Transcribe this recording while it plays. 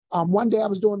One day I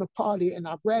was doing a party and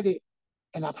I read it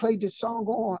and I played this song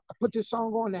on. I put this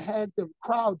song on and had the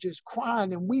crowd just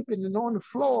crying and weeping and on the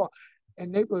floor.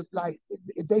 And they were like,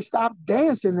 they stopped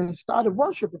dancing and started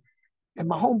worshiping. And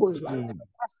my homeboy was like, Mm,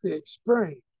 that's the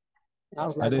experience. And I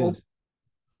was that like, oh, is.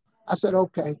 I said,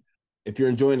 okay. If you're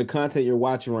enjoying the content you're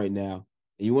watching right now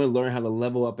and you want to learn how to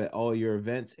level up at all your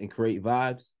events and create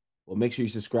vibes, well, make sure you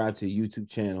subscribe to the YouTube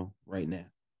channel right now.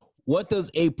 What does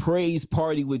a praise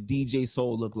party with DJ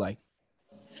Soul look like?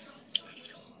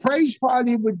 Praise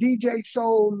party with DJ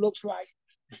Soul looks like,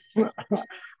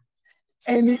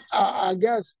 and I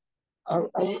guess a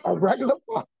regular,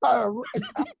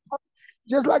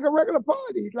 just like a regular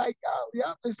party. Like,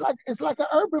 yeah, it's like an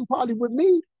urban party with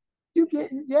me. You get,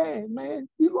 yeah, man.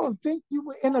 You gonna think you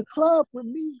were in a club with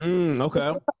me.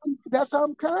 Okay. That's how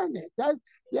I'm carrying it. That's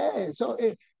yeah. So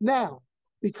now,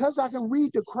 because I can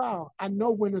read the crowd, I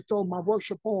know when to throw my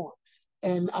worship on,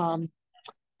 and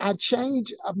I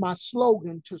changed my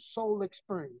slogan to Soul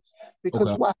Experience because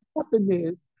Okay. what happened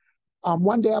is,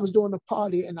 one day I was doing a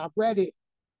party and I read it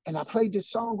and I played this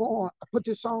song on. I put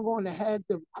this song on and had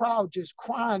the crowd just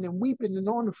crying and weeping and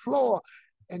on the floor,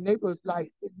 and they were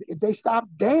like, they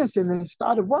stopped dancing and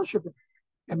started worshiping.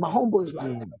 And my homeboy was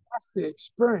like, Mm, that's the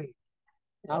experience.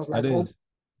 And I was that like, oh, is.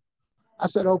 I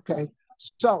said, okay.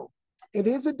 So it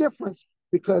is a difference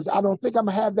because I don't think I'm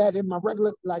gonna have that in my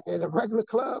regular, like at a regular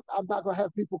club. I'm not gonna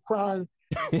have people crying.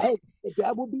 Hey,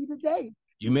 that will be the day.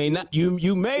 You may not.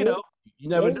 You may Hey, though. You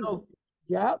never hey, know.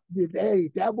 yeah, hey,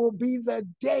 that will be the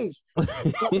day. But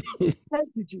thank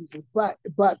you, Jesus. But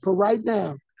for right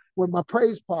now, with my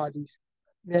praise parties,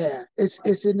 yeah,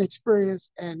 it's an experience,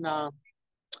 and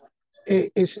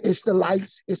it's the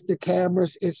lights, it's the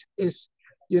cameras, it's it's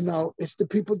the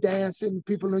people dancing,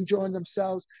 people enjoying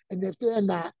themselves, and if they're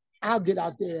not, I'll get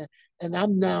out there, and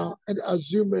I'm now a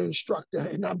Zumba instructor,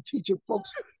 and I'm teaching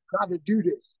folks how to do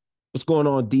this. What's going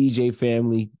on, DJ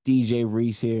family? DJ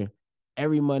Reese here.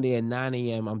 Every Monday at 9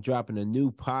 a.m., I'm dropping a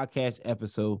new podcast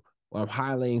episode where I'm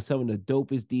highlighting some of the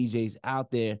dopest DJs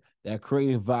out there that are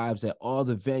creating vibes at all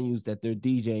the venues that they're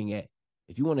DJing at.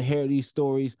 If you want to hear these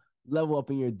stories, level up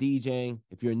in your DJing.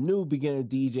 If you're a new beginner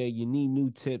DJ, you need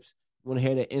new tips. You want to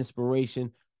hear the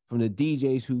inspiration from the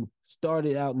DJs who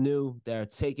started out new that are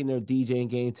taking their DJing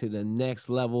game to the next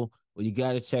level. Well, you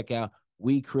got to check out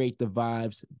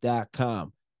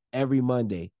WeCreateTheVibes.com every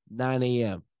Monday, 9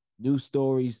 a.m. New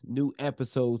stories, new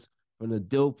episodes from the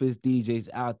dopest DJs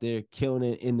out there killing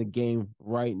it in the game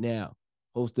right now.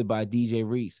 Hosted by DJ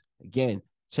Reese. Again,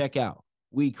 check out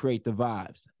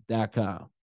WeCreateTheVibes.com.